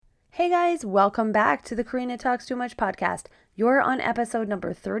Hey guys, welcome back to the Karina Talks Too Much podcast. You're on episode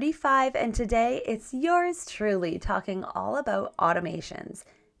number 35, and today it's yours truly talking all about automations.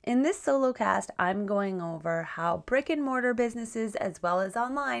 In this solo cast, I'm going over how brick and mortar businesses as well as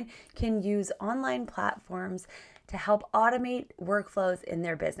online can use online platforms to help automate workflows in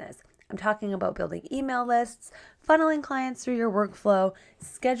their business. I'm talking about building email lists, funneling clients through your workflow,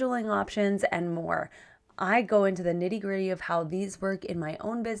 scheduling options, and more. I go into the nitty-gritty of how these work in my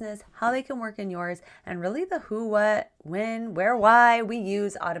own business, how they can work in yours, and really the who, what, when, where, why we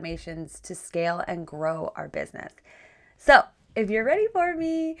use automations to scale and grow our business. So if you're ready for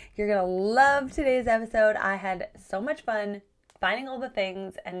me, you're going to love today's episode. I had so much fun finding all the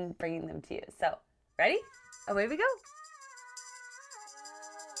things and bringing them to you. So ready? Away we go.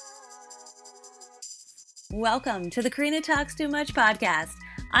 Welcome to the Karina Talks Too Much podcast.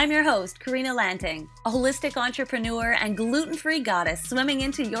 I'm your host, Karina Lanting, a holistic entrepreneur and gluten-free goddess swimming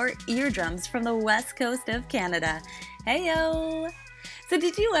into your eardrums from the west coast of Canada. Heyo! So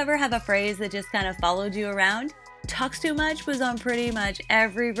did you ever have a phrase that just kind of followed you around? Talks too much was on pretty much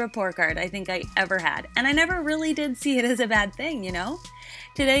every report card I think I ever had, and I never really did see it as a bad thing, you know?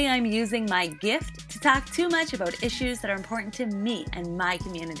 Today I'm using my gift to talk too much about issues that are important to me and my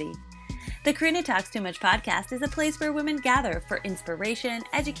community. The Karina Talks Too Much podcast is a place where women gather for inspiration,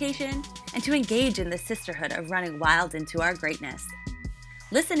 education, and to engage in the sisterhood of running wild into our greatness.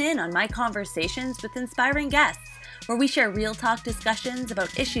 Listen in on my conversations with inspiring guests, where we share real talk discussions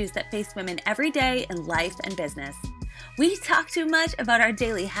about issues that face women every day in life and business. We talk too much about our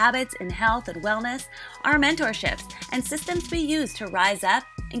daily habits in health and wellness, our mentorships, and systems we use to rise up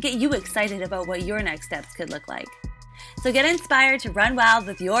and get you excited about what your next steps could look like. So get inspired to run wild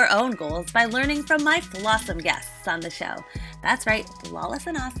with your own goals by learning from my flawsome guests on the show. That's right, flawless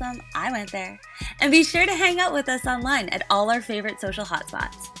and awesome, I went there. And be sure to hang out with us online at all our favorite social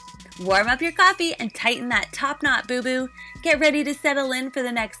hotspots. Warm up your coffee and tighten that top knot, boo-boo. Get ready to settle in for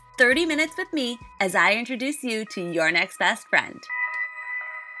the next 30 minutes with me as I introduce you to your next best friend.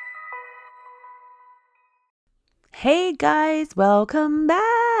 Hey guys, welcome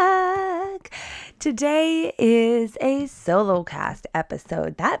back. Today is a solo cast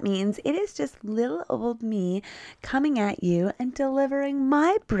episode. That means it is just little old me coming at you and delivering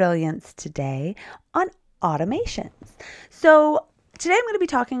my brilliance today on automations. So today I'm going to be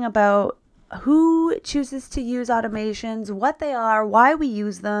talking about who chooses to use automations, what they are, why we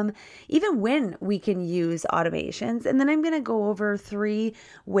use them, even when we can use automations. And then I'm going to go over 3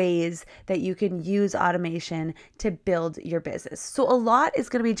 ways that you can use automation to build your business. So a lot is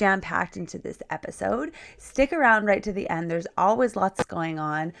going to be jam-packed into this episode. Stick around right to the end. There's always lots going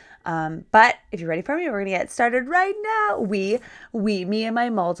on. But if you're ready for me, we're going to get started right now. Me and my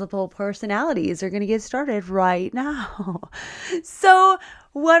multiple personalities are going to get started right now. So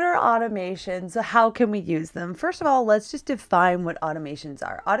what are automations? How can we use them? First of all, let's just define what automations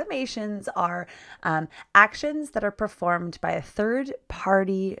are. Automations are actions that are performed by a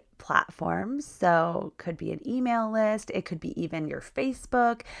third-party platform. So could be an email list. It could be even your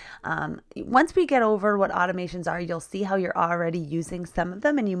Facebook. Once we get over what automations are, you'll see how you're already using some of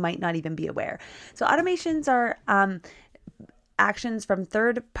them and you might not even be aware. So automations are actions from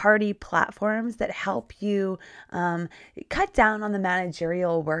third-party platforms that help you cut down on the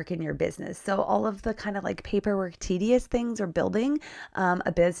managerial work in your business. So all of the kind of like paperwork, tedious things or building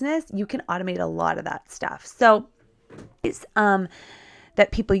a business, you can automate a lot of that stuff. So it's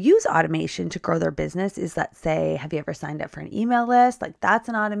that people use automation to grow their business is, let's say, have you ever signed up for an email list? Like that's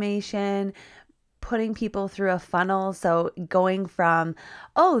an automation. Putting people through a funnel. So going from,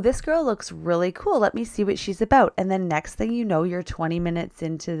 oh, this girl looks really cool. Let me see what she's about. And then next thing you know, you're 20 minutes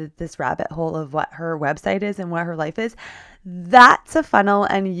into this rabbit hole of what her website is and what her life is. That's a funnel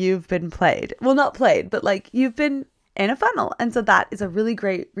and you've been played. Well, not played, but like you've been in a funnel. And so that is a really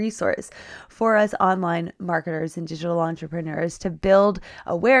great resource for us online marketers and digital entrepreneurs to build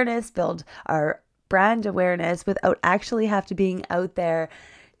awareness, build our brand awareness without actually have to being out there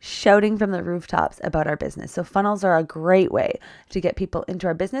shouting from the rooftops about our business. So funnels are a great way to get people into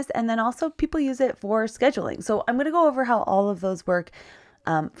our business. And then also people use it for scheduling. So I'm going to go over how all of those work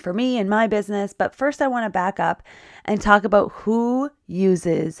for me and my business. But first I want to back up and talk about who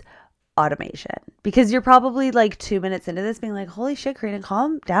uses automation, because you're probably like 2 minutes into this being like, holy shit, Karina,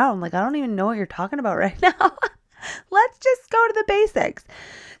 calm down. Like, I don't even know what you're talking about right now. Let's just go to the basics.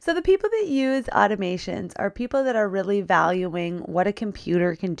 So the people that use automations are people that are really valuing what a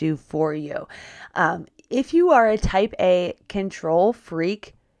computer can do for you. If you are a type A control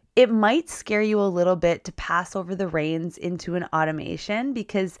freak, it might scare you a little bit to pass over the reins into an automation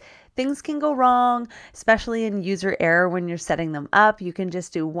because things can go wrong, especially in user error when you're setting them up. You can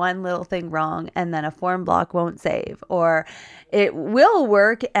just do one little thing wrong and then a form block won't save, or it will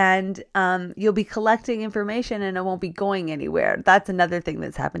work and you'll be collecting information and it won't be going anywhere. That's another thing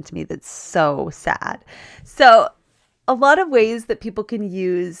that's happened to me that's so sad. So a lot of ways that people can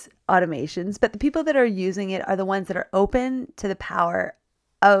use automations, but the people that are using it are the ones that are open to the power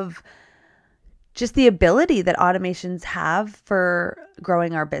of just the ability that automations have for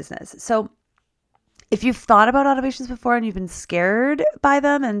growing our business. So if you've thought about automations before and you've been scared by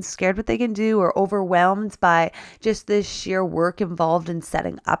them and scared what they can do, or overwhelmed by just the sheer work involved in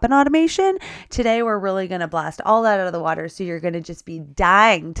setting up an automation, today we're really going to blast all that out of the water. So you're going to just be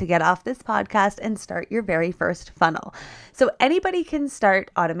dying to get off this podcast and start your very first funnel. So anybody can start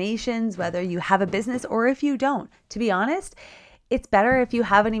automations, whether you have a business or if you don't. To be honest, it's better if you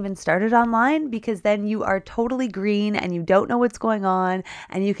haven't even started online, because then you are totally green and you don't know what's going on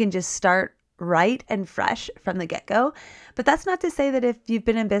and you can just start right and fresh from the get-go. But that's not to say that if you've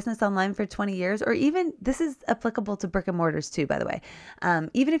been in business online for 20 years, or even, this is applicable to brick and mortars too, by the way.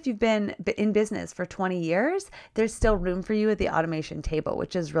 Even if you've been in business for 20 years, there's still room for you at the automation table,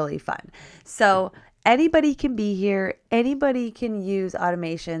 which is really fun. So anybody can be here. Anybody can use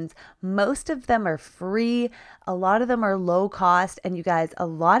automations. Most of them are free. A lot of them are low cost. And you guys, a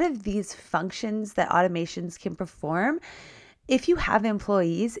lot of these functions that automations can perform, if you have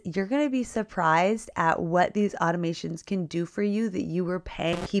employees, you're going to be surprised at what these automations can do for you that you were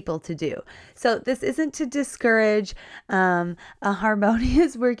paying people to do. So this isn't to discourage a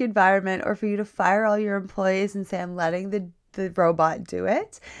harmonious work environment or for you to fire all your employees and say, I'm letting the robot do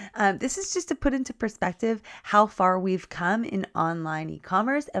it. This is just to put into perspective how far we've come in online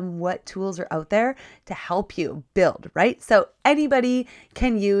e-commerce and what tools are out there to help you build, right? So anybody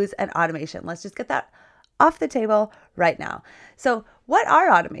can use an automation. Let's just get that off the table right now. So what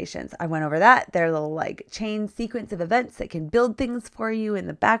are automations? I went over that. They're little like chain sequence of events that can build things for you in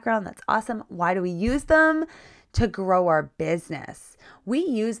the background. That's awesome. Why do we use them? To grow our business. We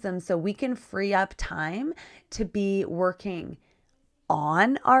use them so we can free up time to be working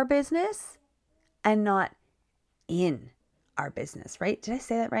on our business and not in our business, right? Did I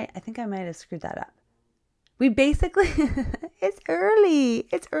say that right? I think I might have screwed that up. We basically, it's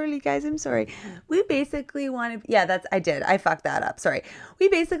early, guys. I'm sorry. We basically want to, I fucked that up. Sorry. We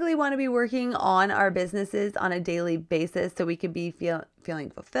basically want to be working on our businesses on a daily basis so we can be feeling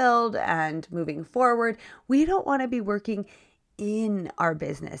fulfilled and moving forward. We don't want to be working in our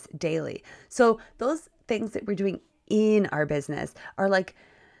business daily. So those things that we're doing in our business are like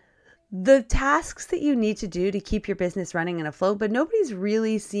the tasks that you need to do to keep your business running and afloat, but nobody's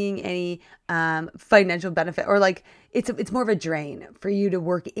really seeing any financial benefit, or like it's more of a drain for you to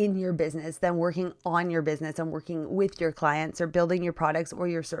work in your business than working on your business and working with your clients or building your products or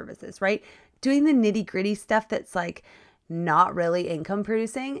your services, right? Doing the nitty gritty stuff that's like not really income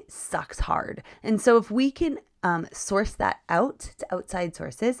producing sucks hard. And so if we can source that out to outside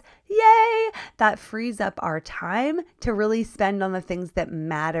sources, yay, that frees up our time to really spend on the things that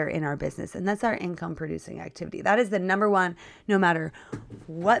matter in our business. And that's our income producing activity. That is the number one, no matter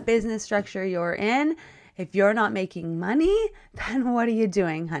what business structure you're in. If you're not making money, then what are you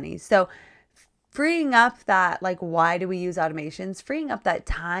doing, honey? So freeing up that, like, why do we use automations? Freeing up that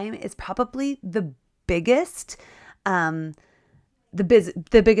time is probably the biggest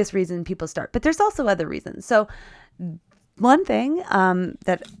the biggest reason people start, but there's also other reasons. So one thing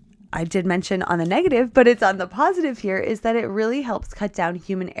that I did mention on the negative, but it's on the positive here, is that it really helps cut down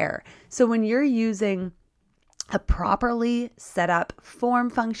human error. So when you're using a properly set up form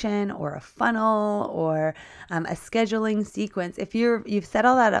function or a funnel or a scheduling sequence, if you've set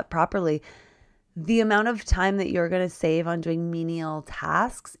all that up properly, the amount of time that you're going to save on doing menial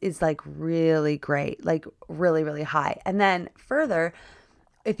tasks is like really great, like really, really high. And then further,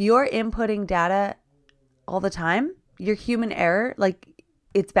 if you're inputting data all the time, your human error, like,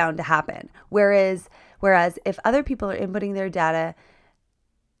 it's bound to happen. Whereas if other people are inputting their data,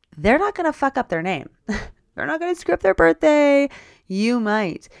 they're not going to fuck up their name. They're not going to screw up their birthday. You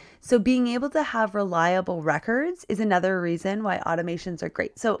might. So being able to have reliable records is another reason why automations are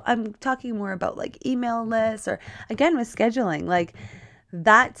great. So I'm talking more about like email lists, or again with scheduling. Like,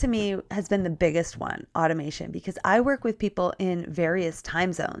 that to me has been the biggest one, automation, because I work with people in various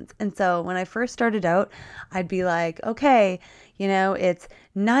time zones. And so when I first started out, I'd be like, okay, it's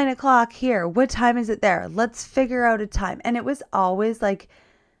 9:00 here. What time is it there? Let's figure out a time. And it was always like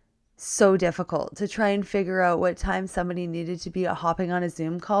so difficult to try and figure out what time somebody needed to be hopping on a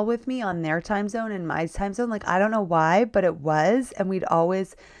Zoom call with me on their time zone and my time zone. Like, I don't know why, but it was. And we'd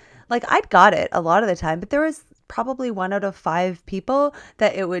always Like I'd got it a lot of the time, but there was probably 1 out of 5 people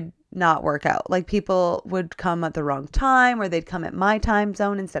that it would not work out. Like people would come at the wrong time or they'd come at my time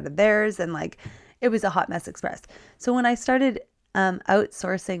zone instead of theirs. And like it was a hot mess express. So when I started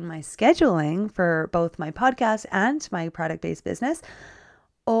outsourcing my scheduling for both my podcast and my product-based business,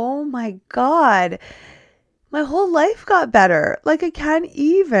 oh my God, my whole life got better. Like I can't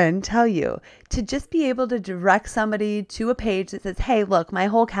even tell you, to just be able to direct somebody to a page that says, hey, look, my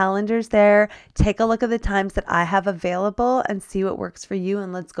whole calendar's there. Take a look at the times that I have available and see what works for you.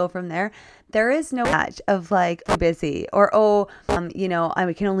 And let's go from there. There is no match of like, oh, busy or,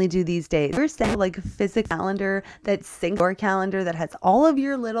 I can only do these days. You're saying like a physical calendar that syncs your calendar that has all of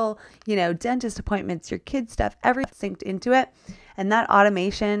your little, dentist appointments, your kids stuff, everything synced into it. And that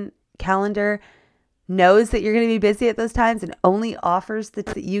automation calendar knows that you're going to be busy at those times and only offers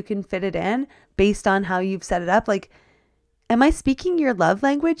that you can fit it in based on how you've set it up. Like, am I speaking your love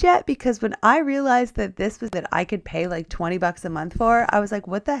language yet? Because when I realized that this was that I could pay like $20 a month for, I was like,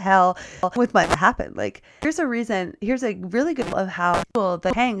 what the hell with what happened? Like, here's a really good of how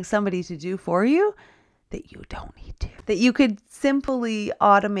that paying somebody to do for you that you don't need to, that you could simply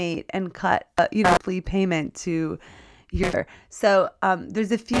automate and cut, payment to your. So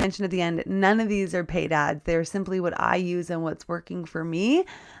there's a few mentioned at the end. None of these are paid ads. They're simply what I use and what's working for me.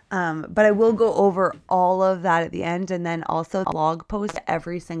 But I will go over all of that at the end, and then also blog post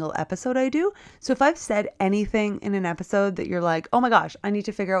every single episode I do. So if I've said anything in an episode that you're like, oh my gosh, I need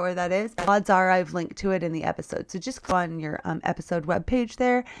to figure out where that is, odds are I've linked to it in the episode. So just go on your episode webpage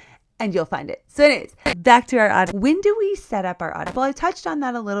there and you'll find it. So anyways, back to our audience. When do we set up our audience? Well, I touched on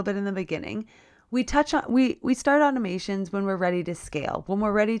that a little bit in the beginning. We start automations when we're ready to scale, when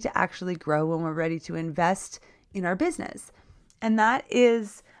we're ready to actually grow, when we're ready to invest in our business. And that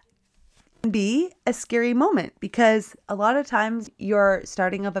can be a scary moment because a lot of times you're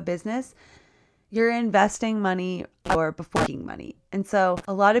starting up a business, you're investing money or before making money. And so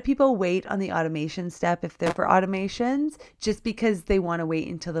a lot of people wait on the automation step if they're for automations just because they want to wait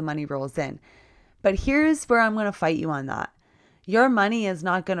until the money rolls in. But here's where I'm going to fight you on that. Your money is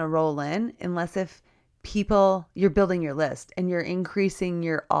not going to roll in unless you're building your list and you're increasing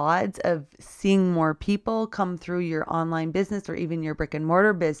your odds of seeing more people come through your online business or even your brick and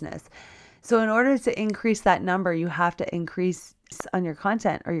mortar business. So in order to increase that number, you have to increase on your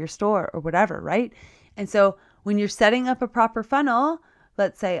content or your store or whatever, right? And so when you're setting up a proper funnel,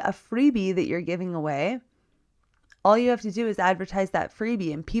 let's say a freebie that you're giving away, all you have to do is advertise that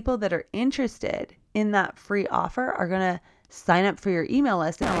freebie, and people that are interested in that free offer are going to sign up for your email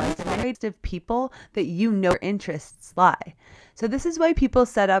list and of people that their interests lie. So this is why people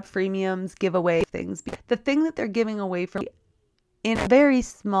set up freemiums, giveaway things. The thing that they're giving away from in a very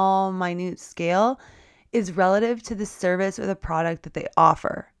small, minute scale is relative to the service or the product that they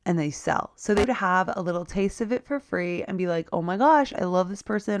offer and they sell. So they would have a little taste of it for free and be like, oh my gosh, I love this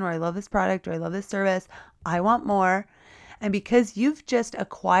person, or I love this product, or I love this service. I want more. And because you've just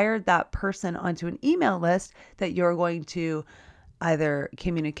acquired that person onto an email list that you're going to either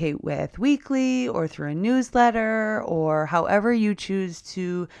communicate with weekly or through a newsletter or however you choose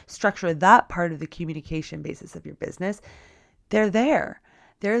to structure that part of the communication basis of your business, they're there.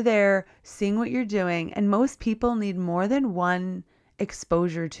 They're there seeing what you're doing. And most people need more than one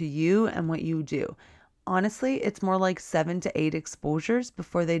exposure to you and what you do. Honestly, it's more like 7 to 8 exposures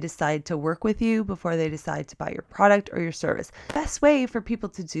before they decide to work with you, before they decide to buy your product or your service. The best way for people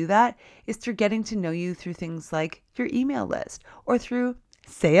to do that is through getting to know you through things like your email list or through,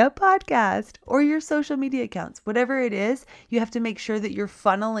 say, a podcast or your social media accounts. Whatever it is, you have to make sure that you're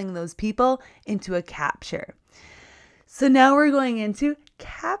funneling those people into a capture. So now we're going into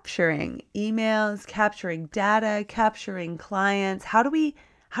capturing emails, capturing data, capturing clients. How do we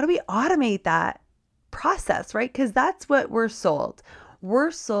automate that process, right? Because that's what we're sold.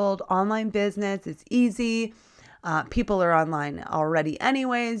 We're sold online business. It's easy. People are online already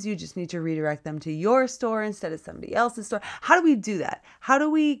anyways. You just need to redirect them to your store instead of somebody else's store. How do we do that? How do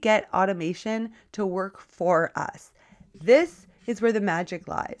we get automation to work for us? This is where the magic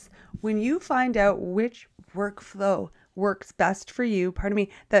lies. When you find out which workflow works best for you,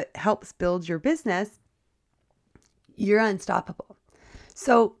 that helps build your business, you're unstoppable.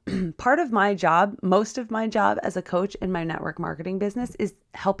 So part of my job, most of my job as a coach in my network marketing business is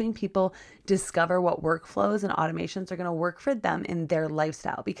helping people discover what workflows and automations are going to work for them in their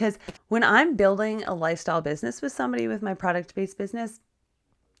lifestyle. Because when I'm building a lifestyle business with somebody with my product-based business,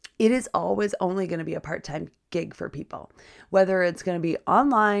 it is always only going to be a part-time gig for people. Whether it's going to be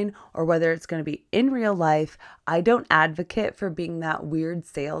online or whether it's going to be in real life, I don't advocate for being that weird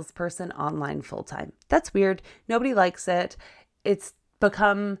salesperson online full-time. That's weird. Nobody likes it. It's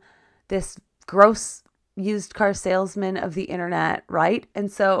become this gross used car salesman of the internet, right?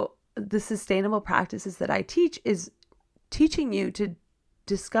 And so the sustainable practices that I teach is teaching you to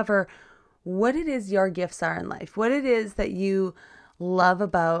discover what it is your gifts are in life, what it is that you love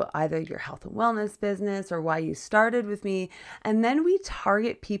about either your health and wellness business or why you started with me. And then we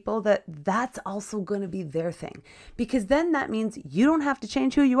target people that's also going to be their thing, because then that means you don't have to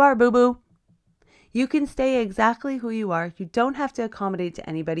change who you are, boo-boo. You can stay exactly who you are. You don't have to accommodate to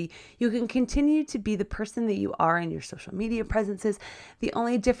anybody. You can continue to be the person that you are in your social media presences. The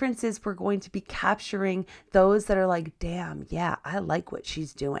only difference is we're going to be capturing those that are like, damn, yeah, I like what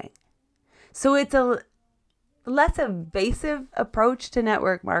she's doing. So it's a less evasive approach to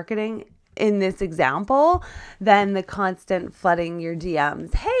network marketing in this example than the constant flooding your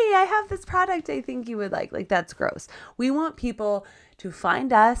DMs. Hey, I have this product I think you would like. Like, that's gross. We want people to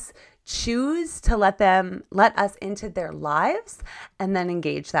find us, choose to let us into their lives, and then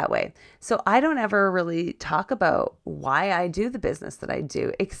engage that way. So I don't ever really talk about why I do the business that I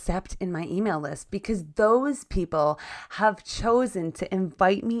do, except in my email list, because those people have chosen to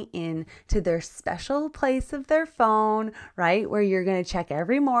invite me in to their special place of their phone, right? Where you're going to check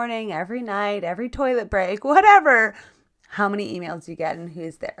every morning, every night, every toilet break, whatever, how many emails you get and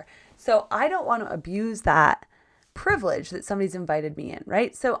who's there. So I don't want to abuse that privilege that somebody's invited me in,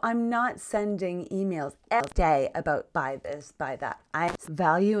 right? So I'm not sending emails every day about buy this, buy that. I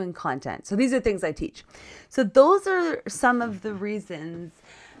value in content. So these are things I teach. So those are some of the reasons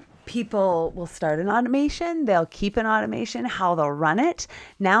people will start an automation, they'll keep an automation, how they'll run it.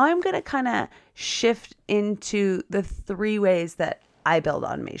 Now I'm going to kind of shift into the 3 ways that I build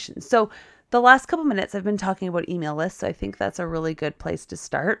automation. So the last couple minutes I've been talking about email lists, so I think that's a really good place to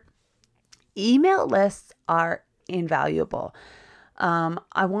start. Email lists are invaluable.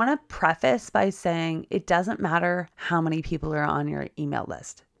 I want to preface by saying it doesn't matter how many people are on your email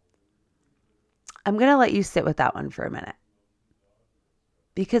list. I'm going to let you sit with that one for a minute,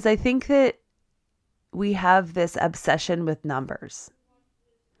 because I think that we have this obsession with numbers.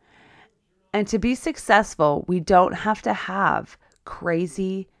 And to be successful, we don't have to have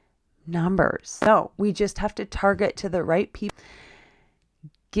crazy numbers. No, we just have to target to the right people.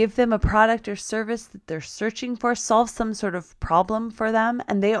 Give them a product or service that they're searching for, solve some sort of problem for them,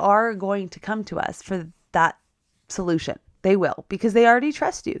 and they are going to come to us for that solution. They will, because they already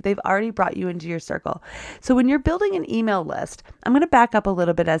trust you. They've already brought you into your circle. So when you're building an email list, I'm going to back up a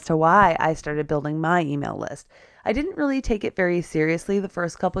little bit as to why I started building my email list. I didn't really take it very seriously the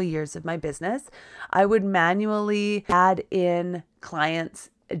first couple of years of my business. I would manually add in clients'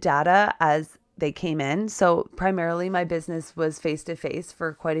 data as they came in. So primarily my business was face-to-face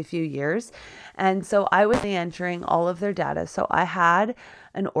for quite a few years. And so I was entering all of their data. So I had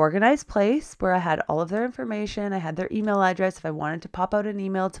an organized place where I had all of their information. I had their email address. If I wanted to pop out an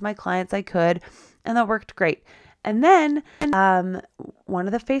email to my clients, I could, and that worked great. And then one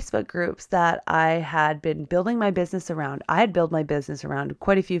of the Facebook groups that I had been building my business around, I had built my business around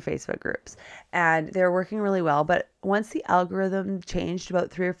quite a few Facebook groups, and they were working really well. But once the algorithm changed about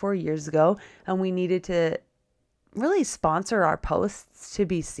 3 or 4 years ago, and we needed to really sponsor our posts to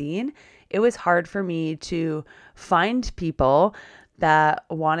be seen, it was hard for me to find people that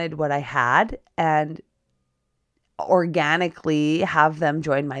wanted what I had and organically have them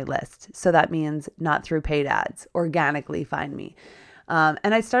join my list. So that means not through paid ads, organically find me. And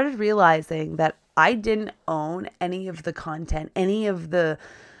I started realizing that I didn't own any of the content, any of the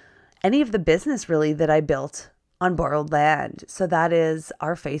business really that I built on borrowed land. So that is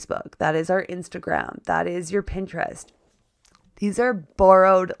our Facebook, that is our Instagram, that is your Pinterest. These are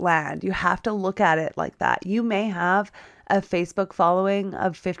borrowed land. You have to look at it like that. You may have a Facebook following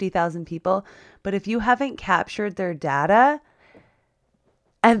of 50,000 people, but if you haven't captured their data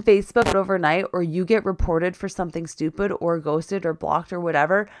and Facebook overnight, or you get reported for something stupid or ghosted or blocked or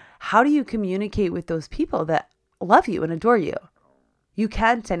whatever, how do you communicate with those people that love you and adore you? You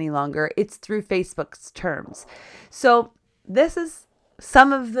can't any longer. It's through Facebook's terms. So this is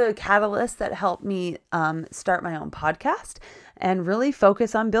some of the catalysts that helped me start my own podcast and really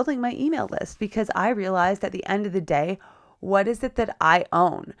focus on building my email list, because I realized at the end of the day, what is it that I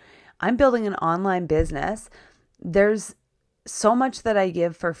own? I'm building an online business. There's so much that I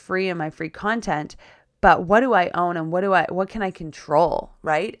give for free in my free content, but what do I own and what can I control,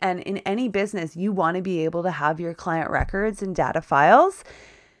 right? And in any business, you want to be able to have your client records and data files.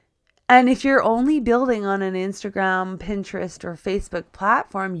 And if you're only building on an Instagram, Pinterest, or Facebook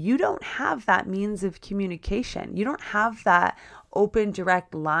platform, you don't have that means of communication. You don't have that open,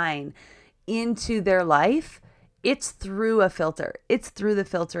 direct line into their life it's through a filter. It's through the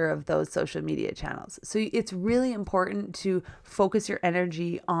filter of those social media channels. So it's really important to focus your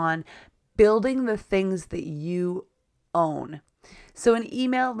energy on building the things that you own. So an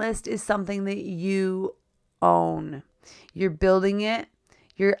email list is something that you own. You're building it.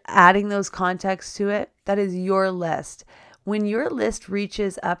 You're adding those contacts to it. That is your list. When your list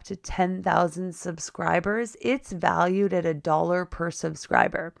reaches up to 10,000 subscribers, it's valued at $1 per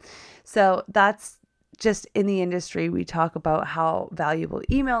subscriber. So that's just in the industry. We talk about how valuable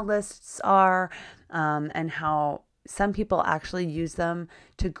email lists are, and how some people actually use them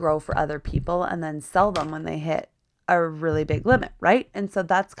to grow for other people and then sell them when they hit a really big limit, right? And so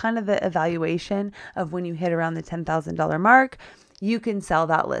that's kind of the evaluation of when you hit around the $10,000 mark, you can sell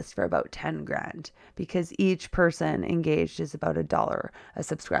that list for about 10 grand because each person engaged is about $1 a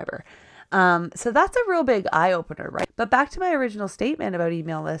subscriber. So that's a real big eye opener, right? But back to my original statement about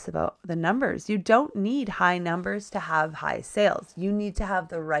email lists, about the numbers. You don't need high numbers to have high sales. You need to have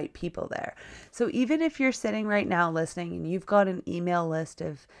the right people there. So even if you're sitting right now listening and you've got an email list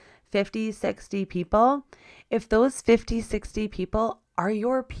of 50, 60 people, if those 50, 60 people are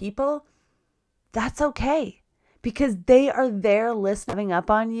your people, that's okay. Because they are there listening up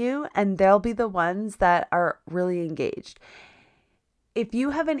on you, and they'll be the ones that are really engaged. If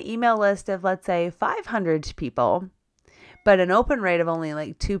you have an email list of, let's say, 500 people, but an open rate of only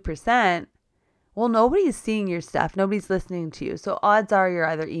like 2%, well, nobody's seeing your stuff. Nobody's listening to you. So odds are you're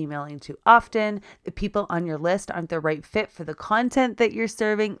either emailing too often. The people on your list aren't the right fit for the content that you're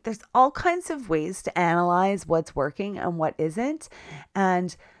serving. There's all kinds of ways to analyze what's working and what isn't.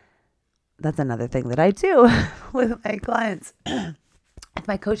 And that's another thing that I do with my clients, with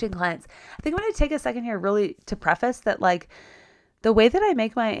my coaching clients. I think I'm going to take a second here really to preface that, like, the way that I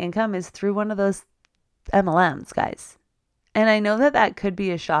make my income is through one of those MLMs, guys. And I know that that could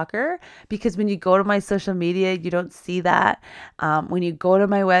be a shocker because when you go to my social media, you don't see that. When you go to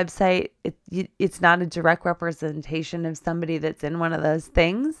my website, it's not a direct representation of somebody that's in one of those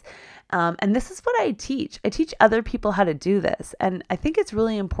things. And this is what I teach. I teach other people how to do this. And I think it's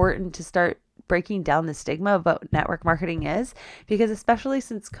really important to start breaking down the stigma of what network marketing is, because especially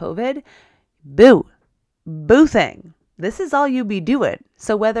since COVID, boo thing. This is all you be doing.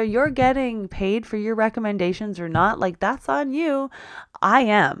 So whether you're getting paid for your recommendations or not, like, that's on you. I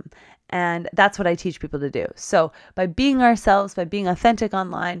am. And that's what I teach people to do. So by being ourselves, by being authentic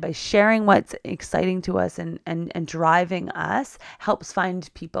online, by sharing what's exciting to us and driving us, helps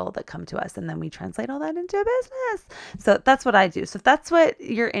find people that come to us. And then we translate all that into a business. So that's what I do. So if that's what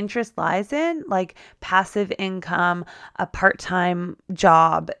your interest lies in, like passive income, a part-time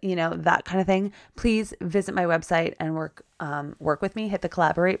job, that kind of thing, please visit my website and work with me, hit the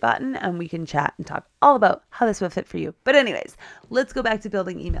collaborate button, and we can chat and talk all about how this will fit for you. But anyways, let's go back to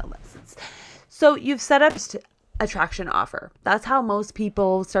building email lists. So you've set up attraction offer. That's how most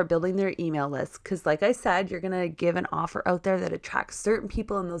people start building their email lists. Because like I said, you're going to give an offer out there that attracts certain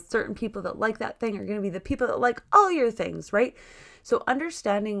people, and those certain people that like that thing are going to be the people that like all your things, right? So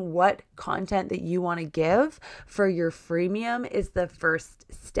understanding what content that you want to give for your freemium is the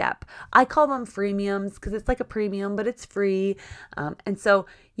first step. I call them freemiums because it's like a premium, but it's free. And so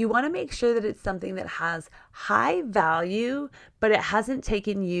you want to make sure that it's something that has high value, but it hasn't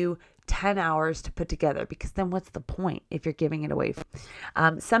taken you 10 hours to put together, because then what's the point if you're giving it away?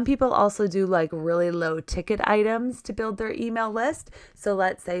 Some people also do like really low ticket items to build their email list. So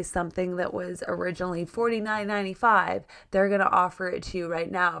let's say something that was originally $49.95, they're going to offer it to you right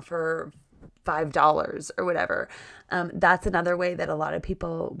now for $5 or whatever. That's another way that a lot of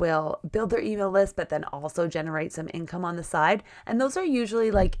people will build their email list, but then also generate some income on the side. And those are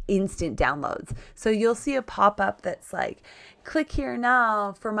usually like instant downloads. So you'll see a pop-up that's like, click here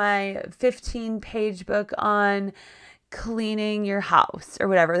now for my 15-page book on cleaning your house or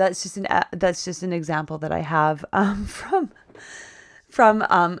whatever. That's just an example that I have from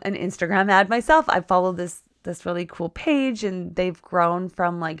an Instagram ad myself. I follow this really cool page, and they've grown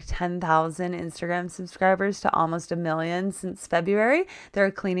from like 10,000 Instagram subscribers to almost 1 million since February. They're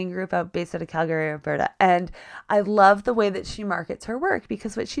a cleaning group based out of Calgary, Alberta. And I love the way that she markets her work,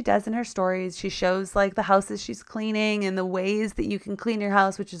 because what she does in her stories, she shows like the houses she's cleaning and the ways that you can clean your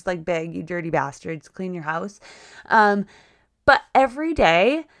house, which is like big, you dirty bastards, clean your house. But every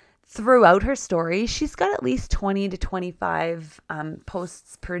day, throughout her story, she's got at least 20 to 25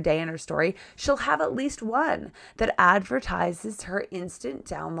 posts per day in her story. She'll have at least one that advertises her instant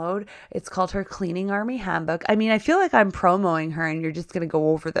download. It's called her Cleaning Army Handbook. I mean, I feel like I'm promoting her, and you're just going to go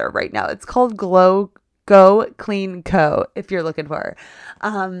over there right now. It's called Go Clean Co. if you're looking for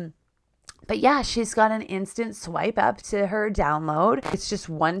her. But yeah, she's got an instant swipe up to her download. It's just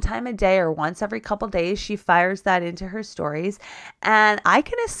one time a day or once every couple days. She fires that into her stories. And I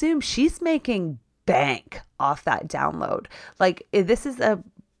can assume she's making bank off that download. Like this is a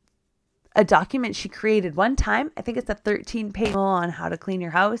document she created one time. I think it's a 13-page on how to clean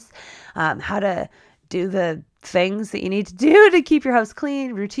your house, how to do the things that you need to do to keep your house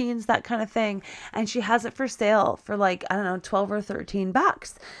clean, routines, that kind of thing. And she has it for sale for like, I don't know, 12 or 13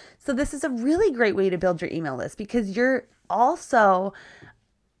 bucks. So this is a really great way to build your email list because you're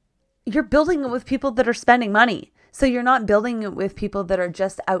building it with people that are spending money. So you're not building it with people that are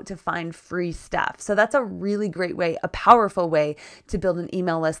just out to find free stuff. So that's a really great way, a powerful way to build an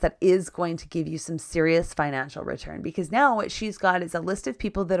email list that is going to give you some serious financial return, because now what she's got is a list of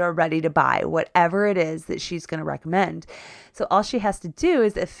people that are ready to buy whatever it is that she's going to recommend. So all she has to do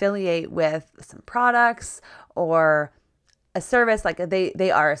is affiliate with some products or a service. Like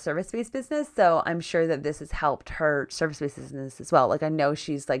they are a service-based business, so I'm sure that this has helped her service-based business as well. Like I know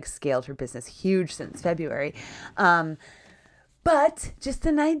she's like scaled her business huge since February. But just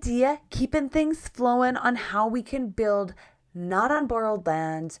an idea, keeping things flowing on how we can build not on borrowed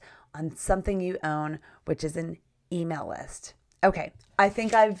land, on something you own, which is an email list. Okay, I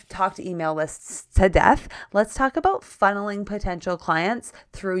think I've talked email lists to death. Let's talk about funneling potential clients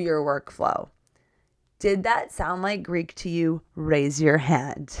through your workflow. Did that sound like Greek to you? Raise your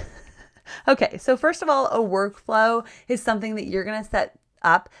hand. Okay, so first of all, a workflow is something that you're going to set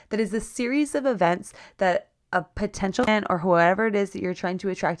up that is a series of events that a potential client or whoever it is that you're trying to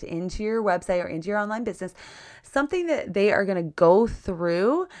attract into your website or into your online business, something that they are going to go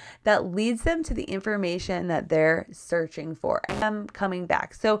through that leads them to the information that they're searching for. I'm coming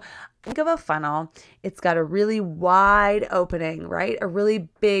back. So think of a funnel. It's got a really wide opening, right? A really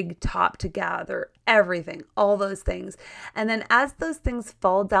big top to gather everything, all those things. And then as those things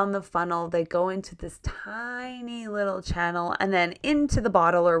fall down the funnel, they go into this tiny little channel and then into the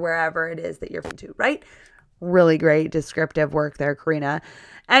bottle or wherever it is that you're into, right? Really great descriptive work there, Karina.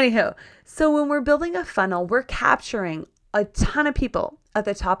 Anywho, so when we're building a funnel, we're capturing a ton of people at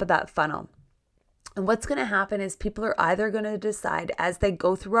the top of that funnel. And what's going to happen is people are either going to decide as they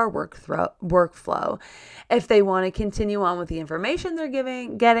go through our workflow if they want to continue on with the information they're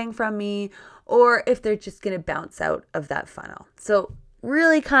getting from me, or if they're just going to bounce out of that funnel. So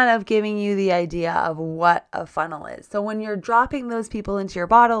really kind of giving you the idea of what a funnel is. So when you're dropping those people into your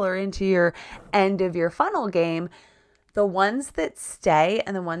bottle or into your end of your funnel game, the ones that stay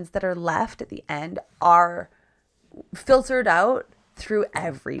and the ones that are left at the end are filtered out through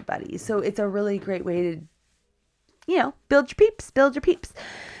everybody. So it's a really great way to, build your peeps.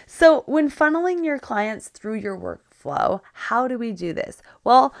 So when funneling your clients through your workflow, how do we do this?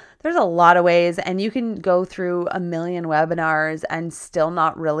 Well, there's a lot of ways, and you can go through a million webinars and still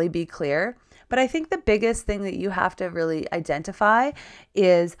not really be clear. But I think the biggest thing that you have to really identify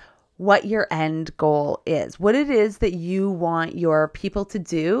is what your end goal is, what it is that you want your people to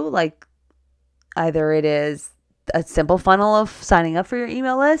do. Like either it is a simple funnel of signing up for your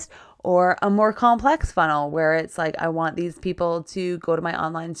email list, or a more complex funnel where it's like, I want these people to go to my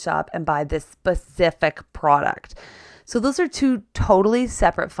online shop and buy this specific product. So those are two totally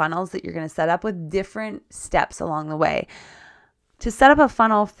separate funnels that you're going to set up with different steps along the way. To set up a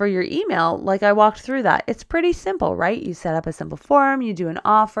funnel for your email, like I walked through that, it's pretty simple, right? You set up a simple form, you do an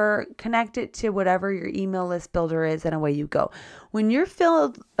offer, connect it to whatever your email list builder is, and away you go. When you're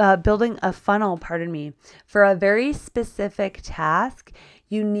building a funnel, for a very specific task,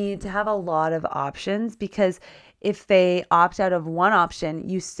 you need to have a lot of options, because if they opt out of one option,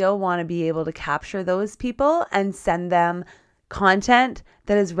 you still want to be able to capture those people and send them content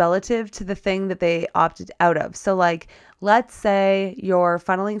that is relative to the thing that they opted out of. So like, let's say you're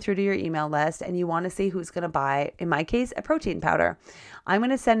funneling through to your email list and you want to see who's going to buy, in my case, a protein powder. I'm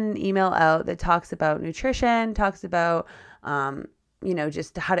going to send an email out that talks about nutrition, talks about,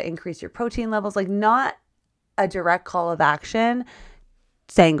 just how to increase your protein levels, like not a direct call of action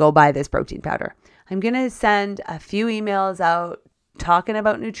saying, go buy this protein powder. I'm going to send a few emails out talking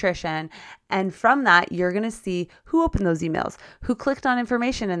about nutrition. And from that, you're going to see who opened those emails, who clicked on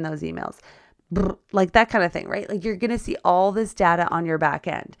information in those emails, like that kind of thing, right? Like you're going to see all this data on your back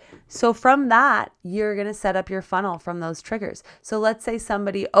end. So from that, you're going to set up your funnel from those triggers. So let's say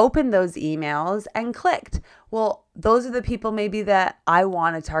somebody opened those emails and clicked. Well, those are the people maybe that I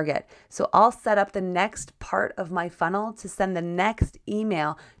want to target. So I'll set up the next part of my funnel to send the next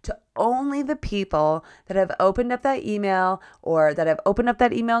email to only the people that have opened up that email, or that have opened up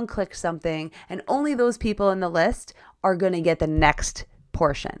that email and clicked something. And only those people in the list are going to get the next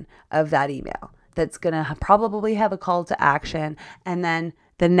portion of that email that's going to probably have a call to action, and then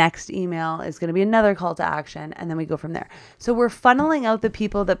The next email is going to be another call to action, and then we go from there. So we're funneling out the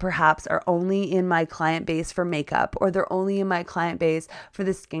people that perhaps are only in my client base for makeup, or they're only in my client base for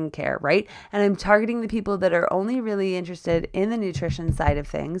the skincare, right? And I'm targeting the people that are only really interested in the nutrition side of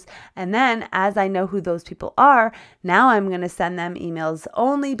things. And then as I know who those people are, now I'm going to send them emails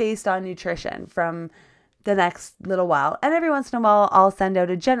only based on nutrition from the next little while. And every once in a while, I'll send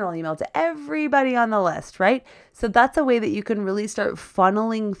out a general email to everybody on the list, right? So that's a way that you can really start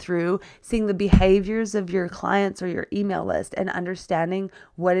funneling through, seeing the behaviors of your clients or your email list and understanding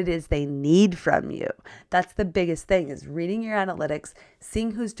what it is they need from you. That's the biggest thing, is reading your analytics, seeing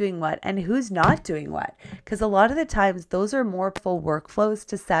who's doing what and who's not doing what. Because a lot of the times those are more full workflows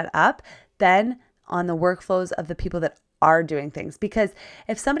to set up than on the workflows of the people that are doing things. Because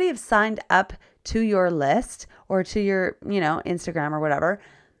if somebody has signed up to your list or to your, Instagram or whatever,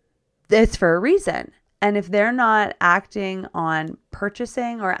 it's for a reason. And if they're not acting on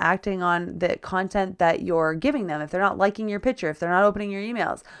purchasing or acting on the content that you're giving them, if they're not liking your picture, if they're not opening your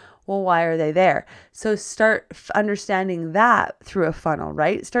emails, well, why are they there? So start understanding that through a funnel,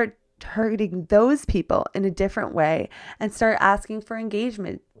 right? Start targeting those people in a different way and start asking for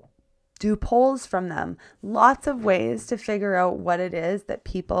engagement. Do polls from them. Lots of ways to figure out what it is that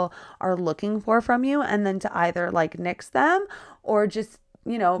people are looking for from you, and then to either nix them or just,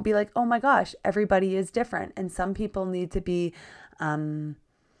 be like, oh my gosh, everybody is different. And some people need to be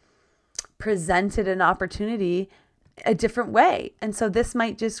presented an opportunity a different way. And so this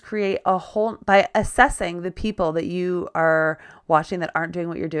might just create a whole, by assessing the people that you are watching that aren't doing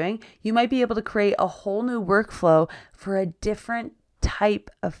what you're doing, you might be able to create a whole new workflow for a different type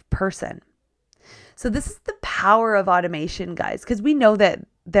of person. So this is the power of automation, guys, because we know that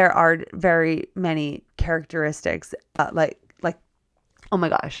there are very many characteristics, oh my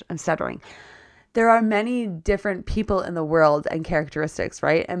gosh, I'm stuttering. There are many different people in the world and characteristics,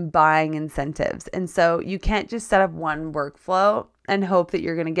 right? And buying incentives. And so you can't just set up one workflow and hope that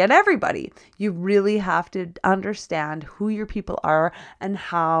you're going to get everybody. You really have to understand who your people are and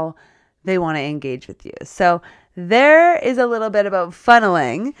how they want to engage with you. So there is a little bit about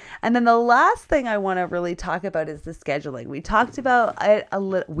funneling. And then the last thing I want to really talk about is the scheduling. We talked about it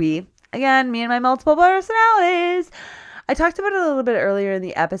me and my multiple personalities. I talked about it a little bit earlier in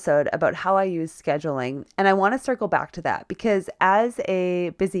the episode about how I use scheduling. And I want to circle back to that because as a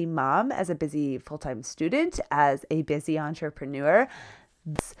busy mom, as a busy full-time student, as a busy entrepreneur,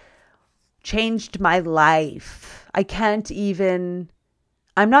 it's changed my life. I'm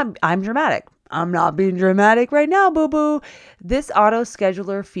dramatic. I'm not being dramatic right now, boo-boo. This auto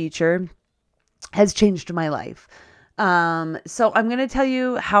scheduler feature has changed my life. So I'm going to tell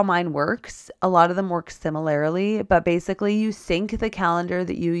you how mine works. A lot of them work similarly, but basically you sync the calendar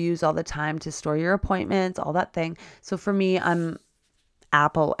that you use all the time to store your appointments, all that thing. So for me, I'm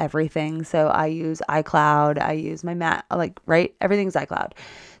Apple everything. So I use iCloud. I use my Mac, right? Everything's iCloud.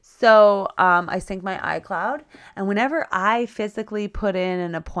 So I sync my iCloud, and whenever I physically put in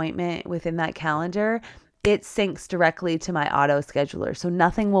an appointment within that calendar, it syncs directly to my auto scheduler. So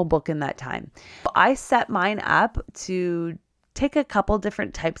nothing will book in that time. I set mine up to take a couple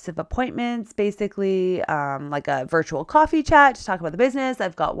different types of appointments, basically like a virtual coffee chat to talk about the business.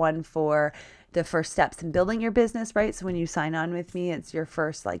 I've got one for the first steps in building your business, right? So when you sign on with me, it's your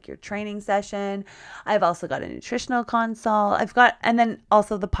first, your training session. I've also got a nutritional consult. And then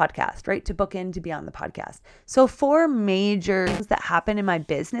also the podcast, right? To book in to be on the podcast. So 4 major things that happen in my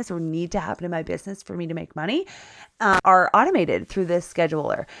business or need to happen in my business for me to make money are automated through this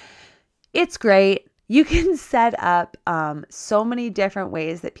scheduler. It's great. You can set up so many different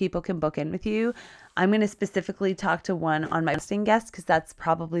ways that people can book in with you. I'm going to specifically talk to one on my hosting guest because that's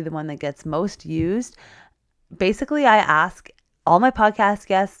probably the one that gets most used. Basically, I ask all my podcast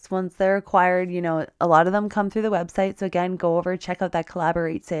guests once they're acquired, a lot of them come through the website. So again, go over, check out that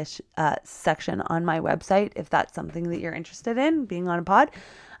collaborate section on my website if that's something that you're interested in, being on a pod.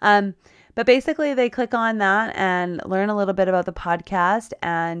 But basically they click on that and learn a little bit about the podcast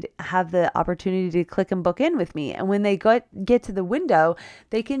and have the opportunity to click and book in with me. And when they get to the window,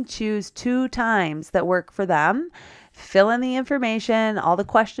 they can choose 2 times that work for them, fill in the information, all the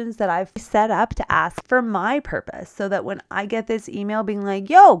questions that I've set up to ask for my purpose, so that when I get this email being like,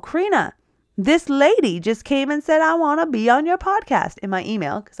 yo, Karina, this lady just came and said, I want to be on your podcast in my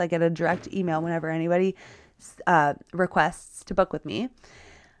email, because I get a direct email whenever anybody requests to book with me.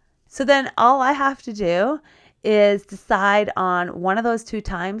 So then all I have to do is decide on one of those 2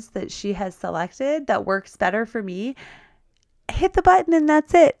 times that she has selected that works better for me, hit the button, and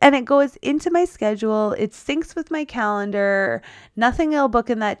that's it. And it goes into my schedule. It syncs with my calendar. Nothing will book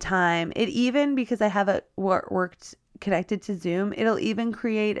in that time. It even, because I have it worked connected to Zoom. It'll even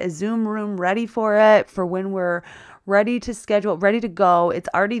create a Zoom room ready for it for when we're ready to schedule, ready to go. It's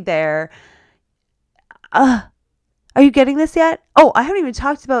already there. Are you getting this yet? Oh, I haven't even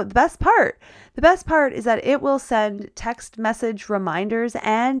talked about the best part. The best part is that it will send text message reminders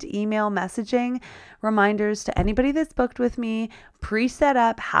and email messaging reminders to anybody that's booked with me, pre-set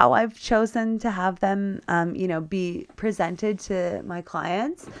up how I've chosen to have them, be presented to my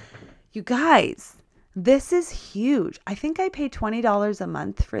clients. You guys, this is huge. I think I pay $20 a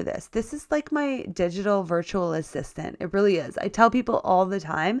month for this. This is like my digital virtual assistant. It really is. I tell people all the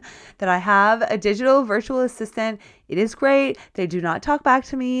time that I have a digital virtual assistant. It is great. They do not talk back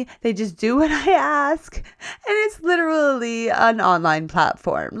to me. They just do what I ask. And it's literally an online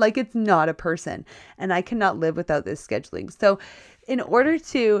platform. Like, it's not a person. And I cannot live without this scheduling. So in order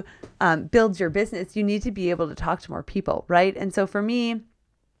to build your business, you need to be able to talk to more people, right? And so for me,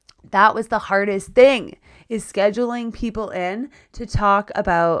 that was the hardest thing, is scheduling people in to talk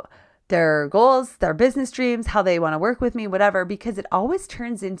about their goals, their business dreams, how they want to work with me, whatever, because it always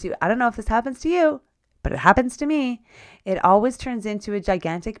turns into, I don't know if this happens to you, but it happens to me. It always turns into a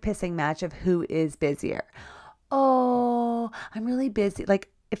gigantic pissing match of who is busier. Oh, I'm really busy.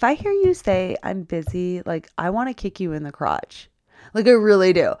 Like, if I hear you say I'm busy, like, I want to kick you in the crotch. Like, I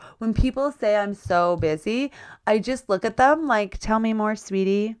really do. When people say I'm so busy, I just look at them like, tell me more,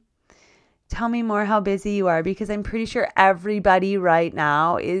 sweetie. Tell me more how busy you are, because I'm pretty sure everybody right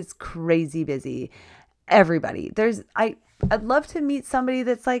now is crazy busy. Everybody. I'd love to meet somebody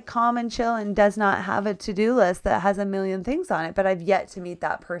that's like calm and chill and does not have a to-do list that has a million things on it, but I've yet to meet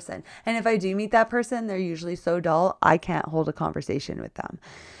that person. And if I do meet that person, they're usually so dull, I can't hold a conversation with them.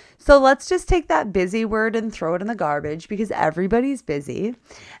 So let's just take that busy word and throw it in the garbage, because everybody's busy,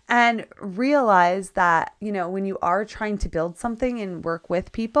 and realize that, when you are trying to build something and work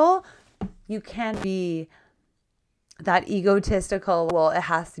with people, you can't be that egotistical, well, it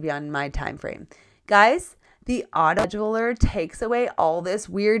has to be on my time frame. Guys, the auto scheduler takes away all this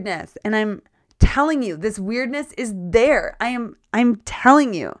weirdness. And I'm telling you, this weirdness is there. I'm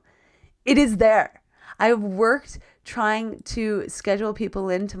telling you, it is there. I've worked trying to schedule people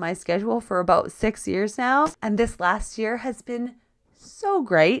into my schedule for about 6 years now. And this last year has been so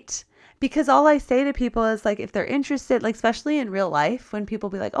great, because all I say to people is, like, if they're interested, like, especially in real life, when people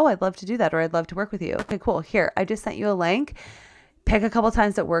be like, oh, I'd love to do that, or I'd love to work with you. Okay, cool. Here, I just sent you a link. Pick a couple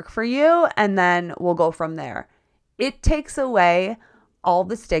times that work for you, and then we'll go from there. It takes away all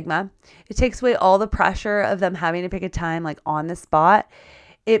the stigma. It takes away all the pressure of them having to pick a time, like, on the spot.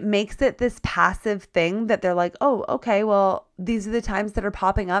 It makes it this passive thing that they're like, oh, okay, well, these are the times that are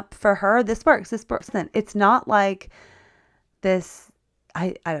popping up for her. This works. Then it's not like this.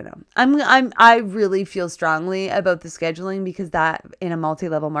 I don't know. I really feel strongly about the scheduling, because that, in a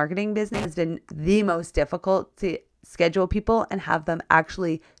multi-level marketing business, has been the most difficult to schedule people and have them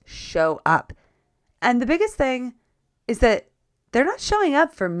actually show up. And the biggest thing is that they're not showing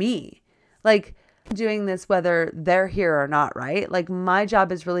up for me. Like, doing this whether they're here or not, right? Like, my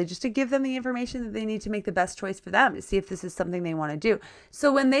job is really just to give them the information that they need to make the best choice for them, to see if this is something they want to do.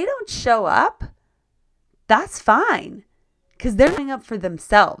 So when they don't show up, that's fine, because they're showing up for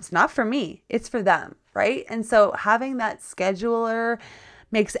themselves, not for me. It's for them, right? And so having that scheduler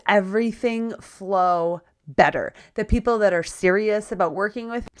makes everything flow better. The people that are serious about working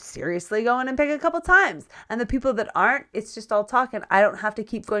with, seriously go in and pick a couple times. And the people that aren't, it's just all talk. And I don't have to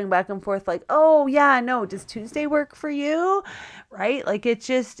keep going back and forth like, oh yeah, no, does Tuesday work for you? Right? Like, it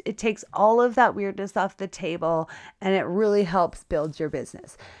takes all of that weirdness off the table, and it really helps build your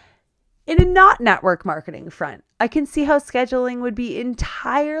business. In a not network marketing front, I can see how scheduling would be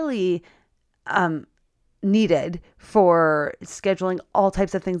entirely needed for scheduling all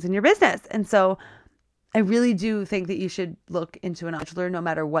types of things in your business. And so I really do think that you should look into an scheduler, no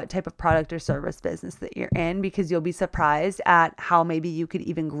matter what type of product or service business that you're in, because you'll be surprised at how maybe you could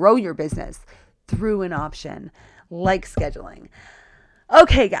even grow your business through an option like scheduling.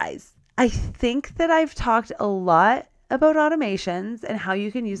 Okay, guys, I think that I've talked a lot about automations and how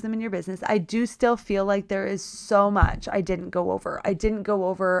you can use them in your business. I do still feel like there is so much I didn't go over. I didn't go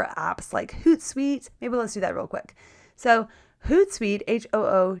over apps like Hootsuite. Maybe let's do that real quick. So Hootsuite,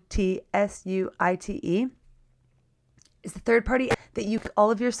 Hootsuite, is the third-party that you put all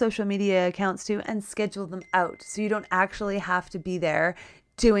of your social media accounts to and schedule them out, so you don't actually have to be there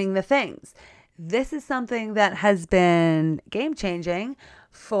doing the things. This is something that has been game-changing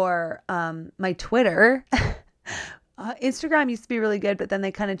for my Twitter. Instagram used to be really good, but then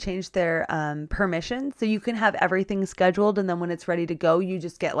they kind of changed their permissions. So you can have everything scheduled, and then when it's ready to go, you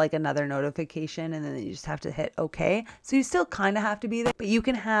just get like another notification, and then you just have to hit OK. So you still kind of have to be there, but you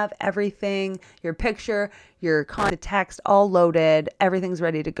can have everything, your picture, your content, text, all loaded. Everything's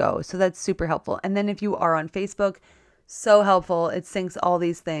ready to go. So that's super helpful. And then if you are on Facebook, so helpful. It syncs all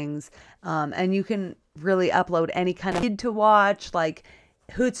these things, and you can really upload any kind of need to watch, like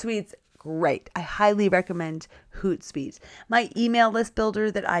Hootsuite's great. I highly recommend Hootsuite. My email list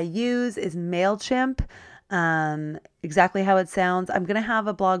builder that I use is MailChimp. Exactly how it sounds. I'm going to have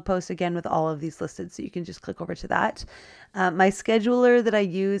a blog post again with all of these listed, so you can just click over to that. My scheduler that I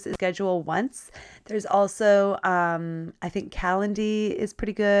use is Schedule Once. There's also, I think Calendly is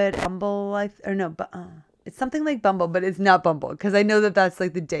pretty good. Bumble, it's something like Bumble, but it's not Bumble, because I know that that's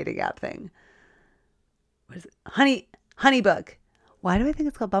like the dating app thing. What is it? Honeybook. Why do I think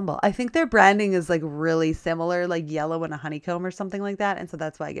it's called Bumble? I think their branding is like really similar, like yellow and a honeycomb or something like that. And so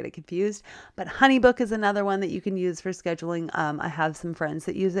that's why I get it confused. But Honeybook is another one that you can use for scheduling. I have some friends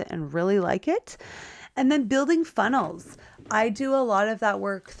that use it and really like it. And then building funnels. I do a lot of that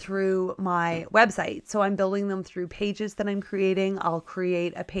work through my website. So I'm building them through pages that I'm creating. I'll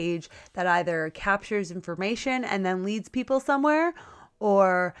create a page that either captures information and then leads people somewhere,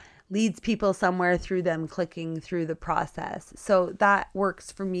 or leads people somewhere through them clicking through the process. So that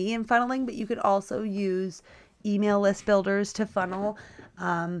works for me in funneling, but you could also use email list builders to funnel.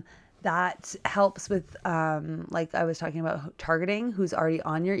 That helps with, like I was talking about, targeting who's already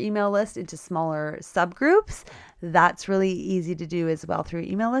on your email list into smaller subgroups. That's really easy to do as well through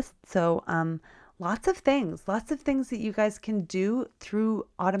email lists. So lots of things that you guys can do through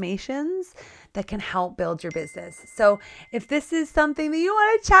automations that can help build your business. So if this is something that you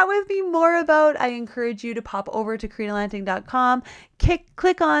want to chat with me more about, I encourage you to pop over to KarinaLanting.com,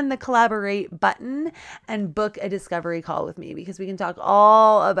 click on the collaborate button, and book a discovery call with me, because we can talk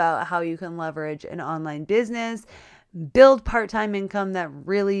all about how you can leverage an online business, build part-time income that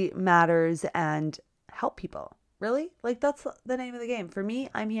really matters, and help people. Really? Like, that's the name of the game. For me,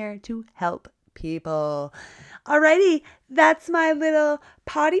 I'm here to help people. Alrighty, that's my little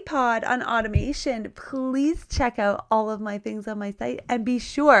potty pod on automation. Please check out all of my things on my site, and be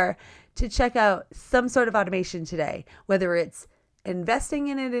sure to check out some sort of automation today, whether it's investing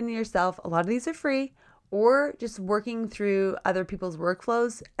in it in yourself. A lot of these are free, or just working through other people's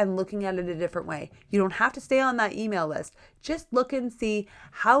workflows and looking at it a different way. You don't have to stay on that email list. Just look and see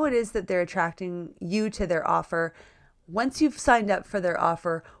how it is that they're attracting you to their offer. Once you've signed up for their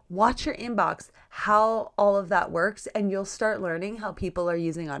offer, watch your inbox, how all of that works, and you'll start learning how people are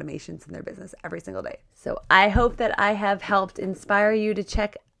using automations in their business every single day. So I hope that I have helped inspire you to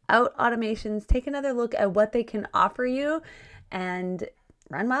check out automations, take another look at what they can offer you, and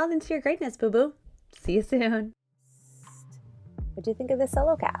run wild into your greatness, boo-boo. See you soon. What do you think of the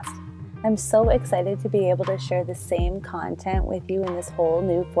solo cast? I'm so excited to be able to share the same content with you in this whole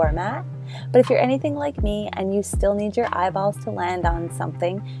new format. But if you're anything like me and you still need your eyeballs to land on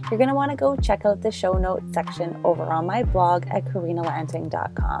something, you're going to want to go check out the show notes section over on my blog at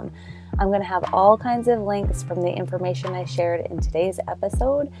KarinaLanting.com. I'm going to have all kinds of links from the information I shared in today's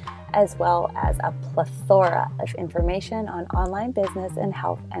episode, as well as a plethora of information on online business and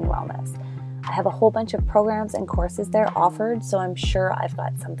health and wellness. I have a whole bunch of programs and courses there offered, so I'm sure I've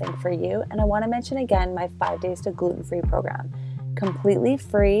got something for you. And I want to mention again my 5 Days to Gluten-Free program. Completely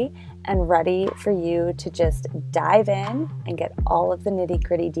free and ready for you to just dive in and get all of the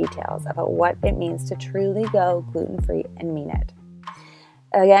nitty-gritty details about what it means to truly go gluten-free and mean it.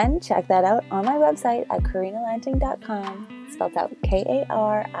 Again, check that out on my website at KarinaLanting.com, spelled out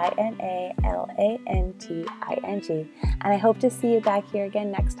KarinaLanting. And I hope to see you back here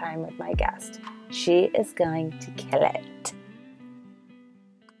again next time with my guest. She is going to kill it.